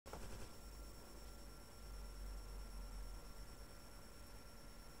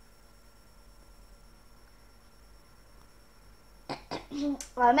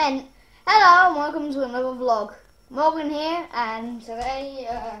I meant, hello and welcome to another vlog. Morgan here, and today,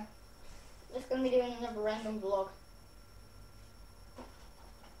 just going to be doing another random vlog.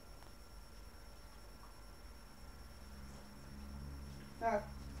 Oh.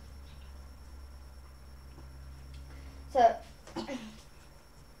 So,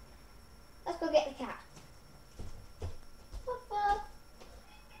 let's go get the cat.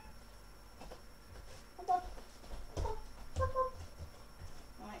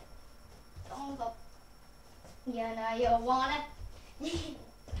 Right, thumbs up. You know you want it.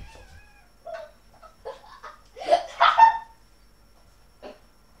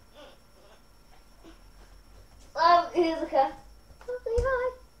 Oh, here's the cat. Oh, say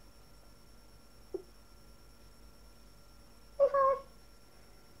hi. Say hi.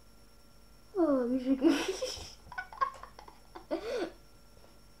 Oh, you should go.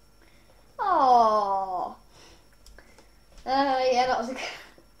 Oh. Yeah, that was a cat.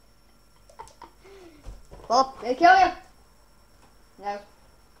 Bob, they kill you? No.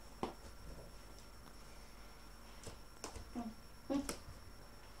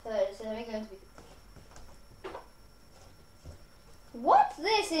 So we're going to be. What's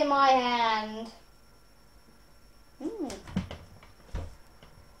this in my hand?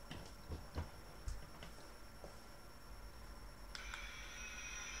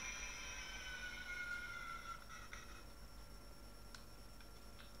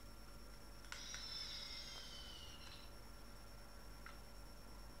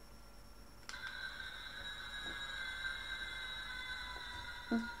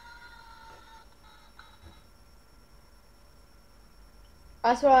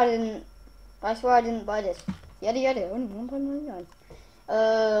 I swear I didn't buy this. Yada yada, only 1.99.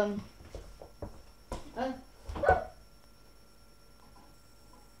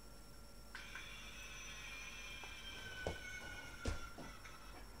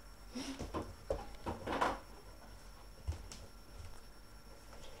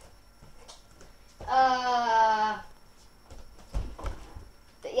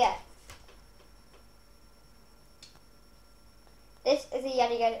 But yeah. This is a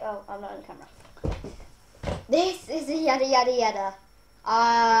yada yada. Oh, I'm not on camera. This is a yada yada yada.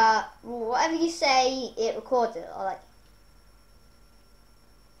 Whatever you say, it records it. I like.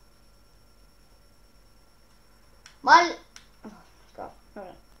 My. Oh God, no,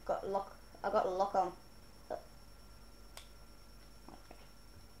 got lock. I got a lock on. Oh. Okay.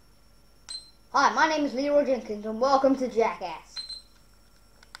 Hi, my name is Leroy Jenkins, and welcome to Jackass.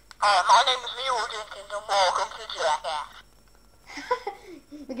 Hi, my name is Leroy Jenkins, and welcome to Jackass.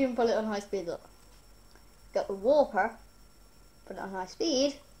 We can put it on high speed. Look, got the warper. Put it on high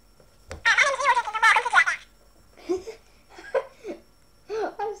speed. I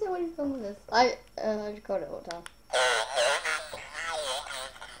don't see what he's done with this. I record it all the time.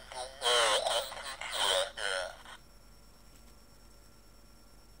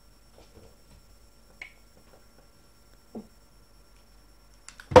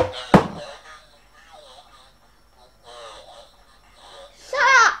 Shut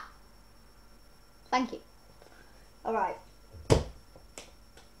up! Thank you. All right.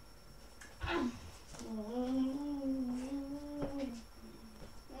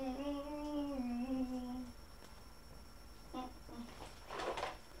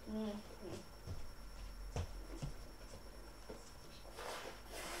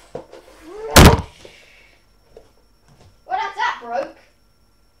 Well, that's that broke.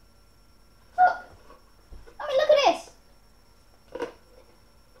 Look. I mean, look at this.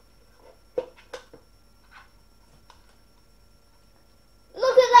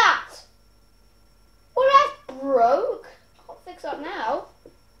 Look at that. Well, that's broke. Can't fix that now.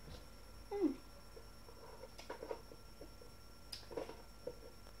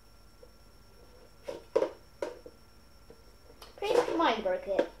 Prince Miley broke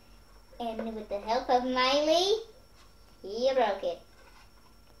it. And with the help of Miley, he broke it.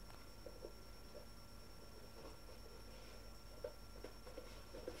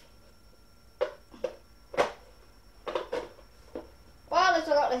 Well, let's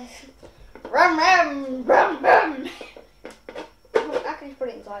got this. Rum rum rum rum. I can just put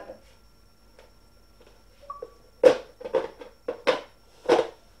it inside it.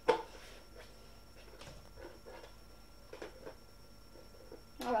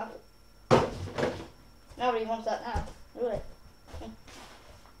 Oh well. Nobody wants that now, really.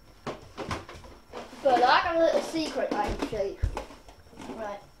 But I got a little secret I can show you.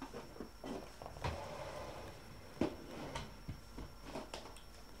 Right.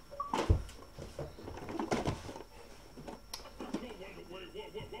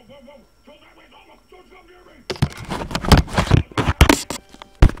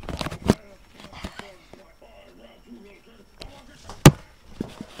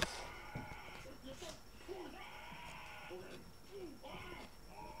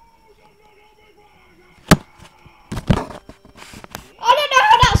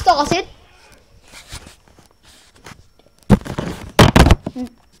 acid.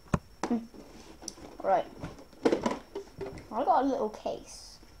 Right. I got a little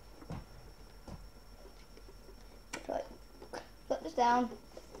case. Right. Put this down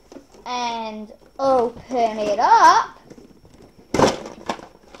and open it up.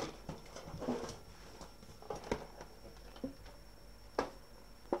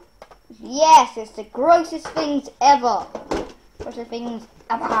 Yes, it's the grossest things ever. Grossest things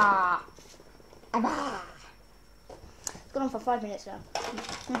ever. Ever. It's gone on for 5 minutes now.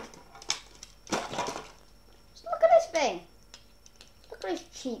 Just look at this thing. Look at this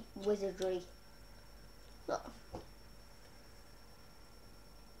cheap wizardry. Look.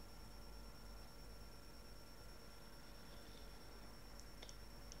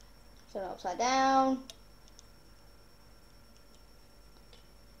 Turn it upside down.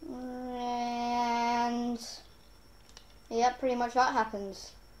 And yeah, pretty much that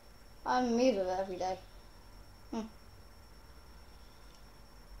happens. I'm amused with it every day.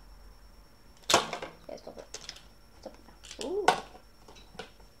 Okay, stop it. Stop it now. Ooh.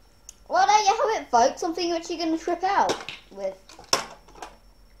 Well, there you have it, folks. Something you're actually going to trip out with.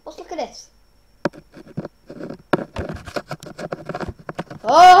 Let's look at this.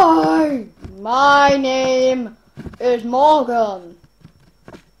 Hi, my name is Morgan.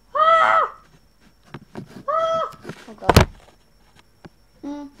 Ah! Ah! Oh God.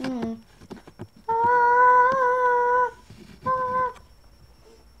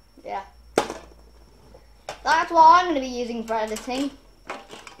 Yeah. That's what I'm going to be using for editing.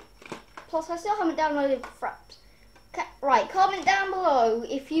 Plus, I still haven't downloaded Fraps. Right, comment down below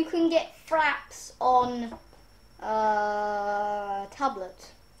if you can get Fraps on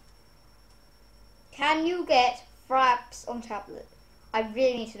tablet. Can you get Fraps on tablet? I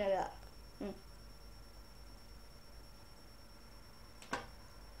really need to know that.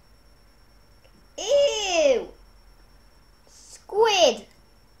 Ew! Squid!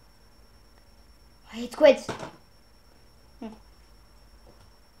 I hate squids.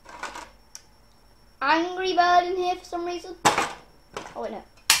 Angry bird in here for some reason. Oh wait, no.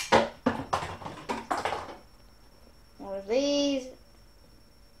 One of these.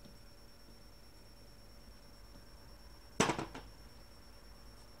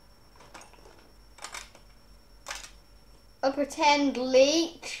 A pretend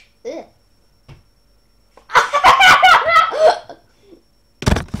leech. Ugh.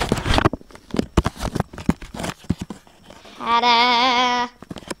 Ta-da! I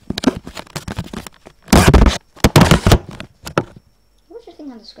wish this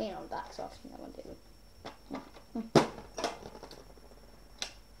thing had a screen on the back so often I won't do it.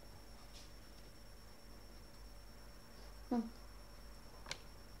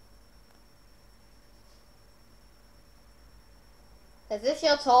 Is this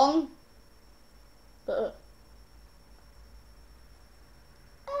your tongue?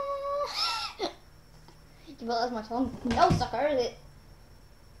 You thought that was my tongue? No, sucker, is it?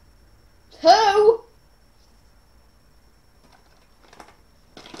 Two!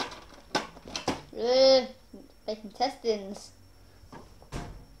 Fake intestines.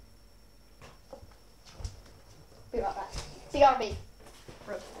 Be right back. CRB.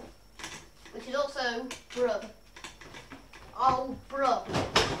 Brub. Which is also brub. Oh, brub.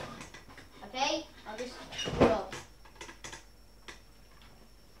 Okay? I'll just brub.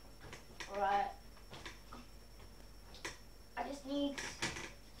 Alright. I just need...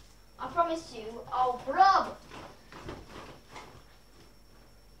 I promise you, I'll brub.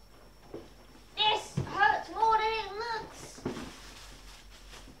 This hurts more than it looks.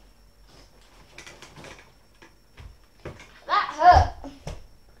 That hurt.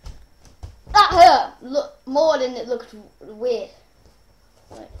 That hurt. Look more than it looked weird.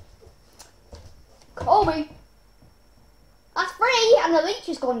 Like, Colby. That's free, and the leech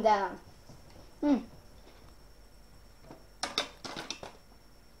has gone down. Ooh.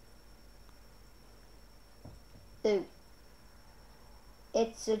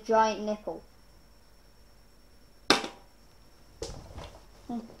 It's a giant nipple. It's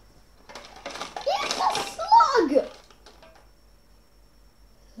a slug!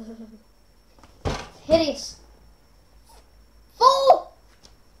 Hideous. Fall!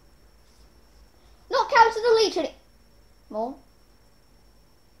 Not counting the leech anymore.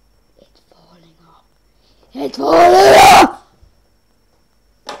 It's falling off. It's falling off!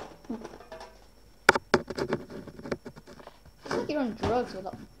 It's like you're on drugs with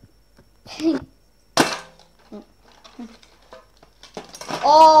that.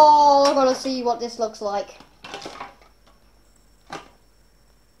 Oh, I gotta see what this looks like.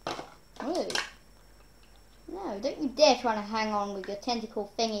 Ooh. No, don't you dare try to hang on with your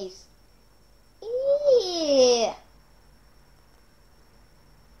tentacle thingies. Yeah.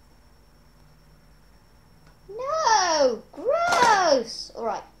 No! Gross!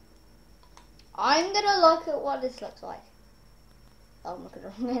 Alright. I'm gonna look at what this looks like. Oh, I'm looking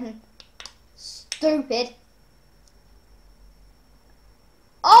at the wrong end. Stupid.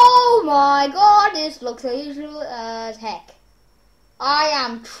 Oh my god, this looks usual as heck. I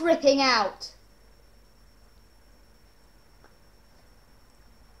am tripping out.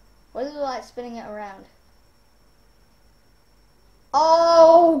 What is it like spinning it around?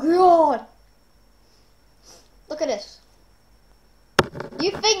 Oh god! Look at this.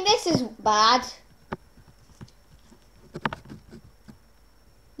 You think this is bad?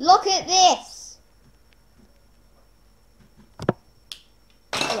 Look at this!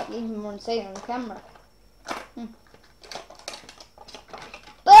 Oh, look, you even want to say it on the camera.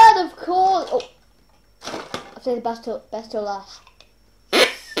 But of course... Oh! I've said the best till last.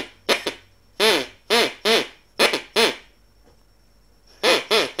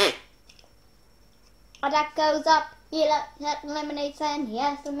 My dad goes up, he let lemonade stand, he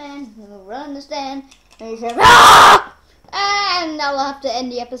asked the man who will understand, and he said, "Ah!" And now we'll have to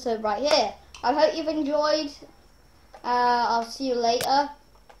end the episode right here. I hope you've enjoyed. I'll see you later.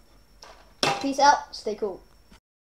 Peace out, stay cool.